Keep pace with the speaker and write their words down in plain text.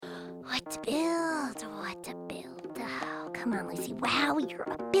What to build? Oh, come on, Lucy. Wow, you're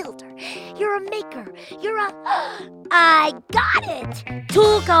a builder. You're a maker. I got it!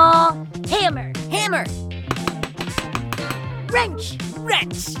 Tool call. Hammer. Wrench.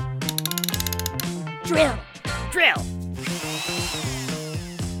 Drill.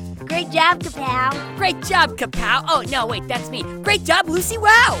 Great job, Kapow. Great job, Kapow. Oh, no, wait, that's me. Great job, Lucy.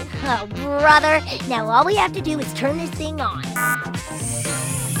 Wow. Oh, brother. Now all we have to do is turn this thing on.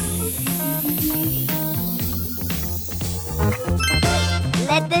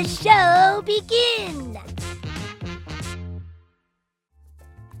 Let the show begin.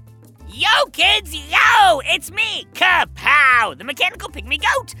 Yo, kids, yo! It's me, Kapow, the mechanical pygmy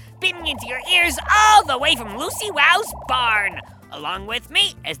goat, beaming into your ears all the way from Lucy Wow's barn. Along with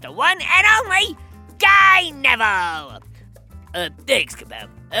me is the one and only Guy Neville. Thanks, Kapow.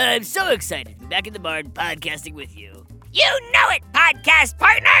 I'm so excited to be back in the barn podcasting with you. You know it, podcast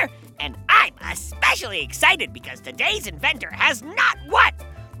partner! And I'm especially excited because today's inventor has not one,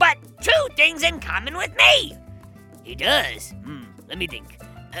 but two things in common with me. He does? Let me think.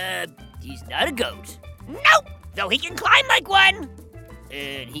 He's not a goat. Nope, though he can climb like one.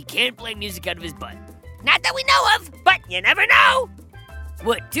 And he can't play music out of his butt. Not that we know of, but you never know.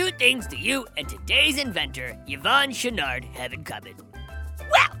 What two things do you and today's inventor, Yvon Chouinard, have in common?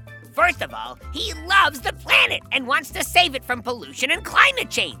 Well, first of all, he loves the planet and wants to save it from pollution and climate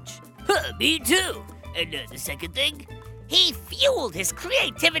change. Me too. And the second thing? He fueled his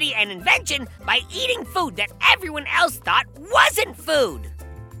creativity and invention by eating food that everyone else thought wasn't food.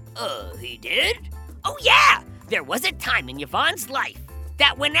 He did? Oh yeah! There was a time in Yvon's life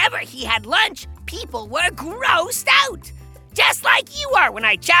that whenever he had lunch, people were grossed out. Just like you are when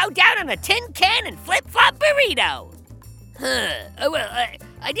I chow down on a tin can and flip-flop burrito. Well,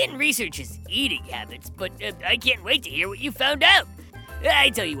 I didn't research his eating habits, but I can't wait to hear what you found out.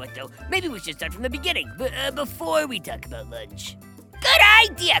 I tell you what, though, maybe we should start from the beginning, before we talk about lunch. Good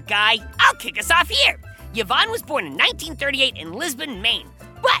idea, Guy. I'll kick us off here. Yvon was born in 1938 in Lisbon, Maine.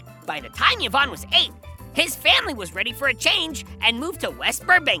 But by the time Yvon was 8, his family was ready for a change and moved to West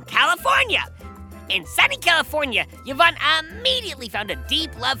Burbank, California. In sunny California, Yvon immediately found a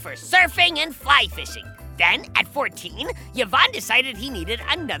deep love for surfing and fly fishing. Then, at 14, Yvon decided he needed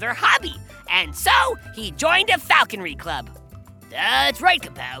another hobby, and so he joined a falconry club. That's right,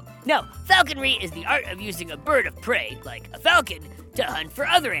 Kapow. No, falconry is the art of using a bird of prey, like a falcon, to hunt for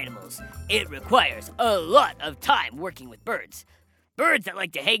other animals. It requires a lot of time working with birds. Birds that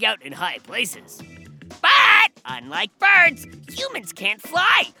like to hang out in high places. But, unlike birds, humans can't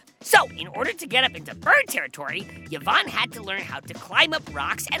fly. So, in order to get up into bird territory, Yvon had to learn how to climb up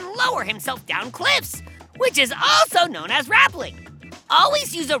rocks and lower himself down cliffs, which is also known as rappelling.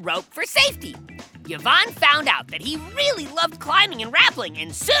 Always use a rope for safety. Yvon found out that he really loved climbing and rappelling,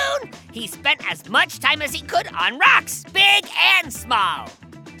 and soon he spent as much time as he could on rocks, big and small.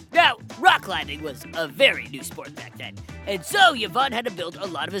 Now, rock climbing was a very new sport back then, and so Yvon had to build a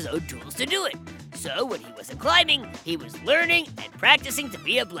lot of his own tools to do it. So when he wasn't climbing, he was learning and practicing to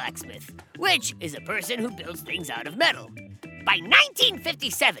be a blacksmith, which is a person who builds things out of metal. By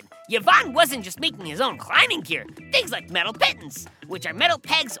 1957, Yvon wasn't just making his own climbing gear, things like metal pittons, which are metal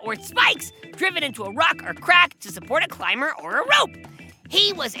pegs or spikes driven into a rock or crack to support a climber or a rope.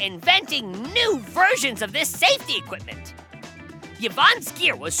 He was inventing new versions of this safety equipment. Yvon's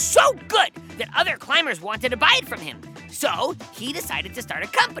gear was so good that other climbers wanted to buy it from him, so he decided to start a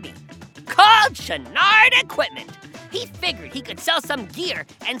company called Chouinard Equipment. He figured he could sell some gear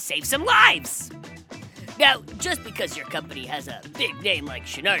and save some lives. Now, just because your company has a big name like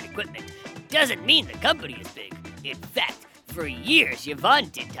Chouinard Equipment doesn't mean the company is big. In fact, for years,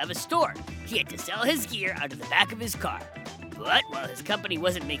 Yvon didn't have a store. He had to sell his gear out of the back of his car. But while his company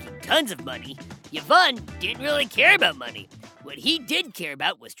wasn't making tons of money, Yvon didn't really care about money. What he did care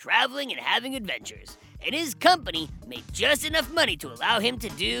about was traveling and having adventures, and his company made just enough money to allow him to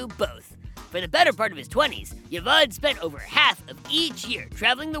do both. For the better part of his 20s, Yvon spent over half of each year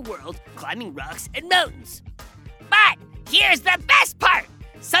traveling the world, climbing rocks and mountains. But here's the best part!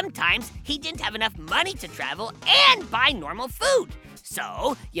 Sometimes he didn't have enough money to travel and buy normal food.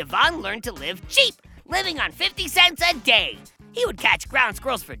 So Yvon learned to live cheap, living on 50 cents a day. He would catch ground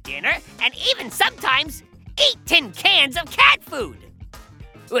squirrels for dinner and even sometimes eat tin cans of cat food.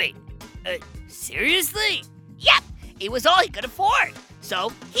 Wait, seriously? Yep, it was all he could afford,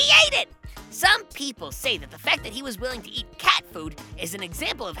 so he ate it. Some people say that the fact that he was willing to eat cat food is an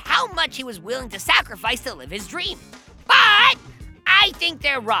example of how much he was willing to sacrifice to live his dream. But I think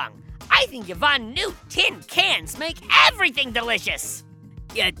they're wrong. I think Yvon knew tin cans make everything delicious.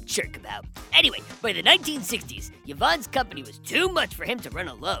 Yeah, sure, Kapow. Anyway, by the 1960s, Yvon's company was too much for him to run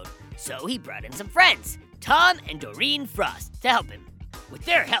alone. So he brought in some friends, Tom and Doreen Frost, to help him. With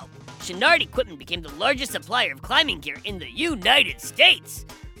their help, Chouinard Equipment became the largest supplier of climbing gear in the United States.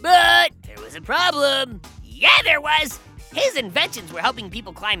 But there was a problem. Yeah, there was. His inventions were helping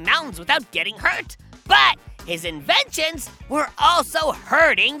people climb mountains without getting hurt. But his inventions were also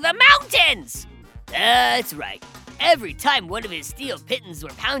hurting the mountains. That's right. Every time one of his steel pitons were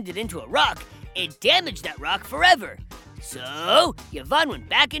pounded into a rock, it damaged that rock forever. So, Yvonne went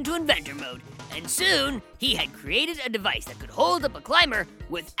back into inventor mode, and soon he had created a device that could hold up a climber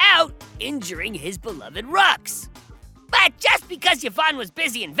without injuring his beloved rocks. But just because Yvonne was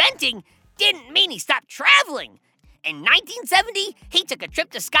busy inventing didn't mean he stopped traveling. In 1970, he took a trip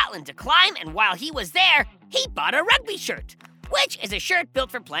to Scotland to climb, and while he was there, he bought a rugby shirt, which is a shirt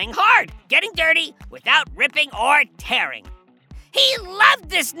built for playing hard, getting dirty, without ripping or tearing. He loved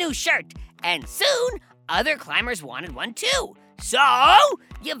this new shirt, and soon, other climbers wanted one too. So,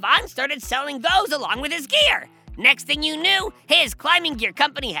 Yvonne started selling those along with his gear. Next thing you knew, his climbing gear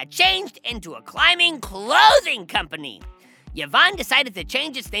company had changed into a climbing clothing company. Yvonne decided to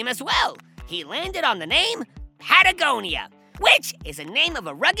change its name as well. He landed on the name Patagonia, which is a name of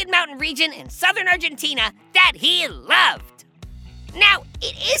a rugged mountain region in southern Argentina that he loved. Now,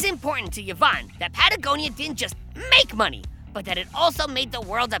 it is important to Yvonne that Patagonia didn't just make money, but that it also made the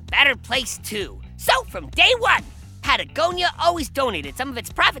world a better place too. So from day one, Patagonia always donated some of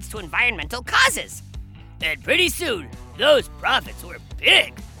its profits to environmental causes. And pretty soon, those profits were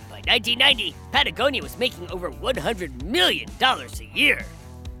big. By 1990, Patagonia was making over $100 million a year.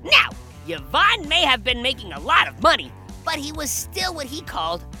 Now, Yvonne may have been making a lot of money, but he was still what he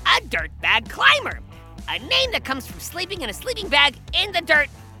called a dirtbag climber, a name that comes from sleeping in a sleeping bag in the dirt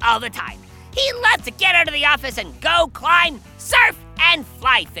all the time. He loved to get out of the office and go climb, surf, and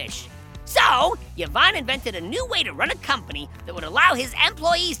fly fish. So, Yvonne invented a new way to run a company that would allow his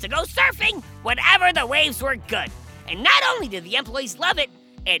employees to go surfing whenever the waves were good. And not only did the employees love it,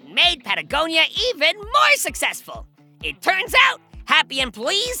 it made Patagonia even more successful. It turns out, happy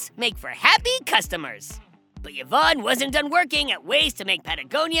employees make for happy customers. But Yvonne wasn't done working at ways to make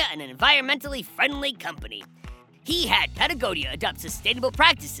Patagonia an environmentally friendly company. He had Patagonia adopt sustainable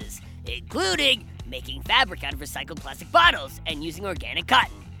practices, including making fabric out of recycled plastic bottles and using organic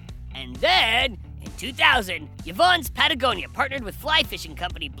cotton. And then, in 2000, Yvonne's Patagonia partnered with fly fishing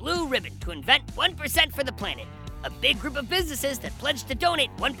company Blue Ribbon to invent 1% for the planet, a big group of businesses that pledged to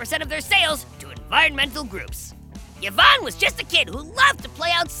donate 1% of their sales to environmental groups. Yvonne was just a kid who loved to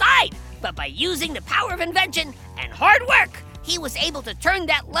play outside, but by using the power of invention and hard work, he was able to turn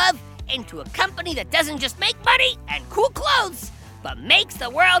that love into a company that doesn't just make money and cool clothes, but makes the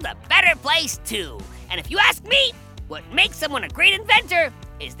world a better place too. And if you ask me, what makes someone a great inventor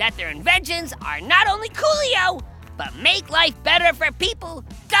is that their inventions are not only coolio, but make life better for people,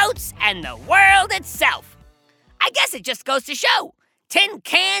 goats, and the world itself. I guess it just goes to show, tin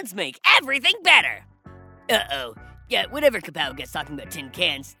cans make everything better. Uh-oh. Yeah, whenever Kapow gets talking about tin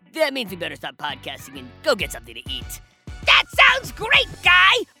cans, that means we better stop podcasting and go get something to eat. That sounds great,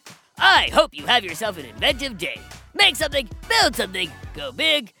 Guy! I hope you have yourself an inventive day. Make something, build something, go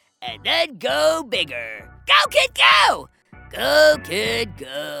big, and then go bigger. Go, kid, go! Go, kid,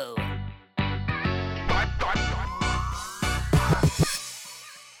 go.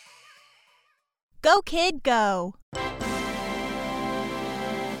 Go, kid, go.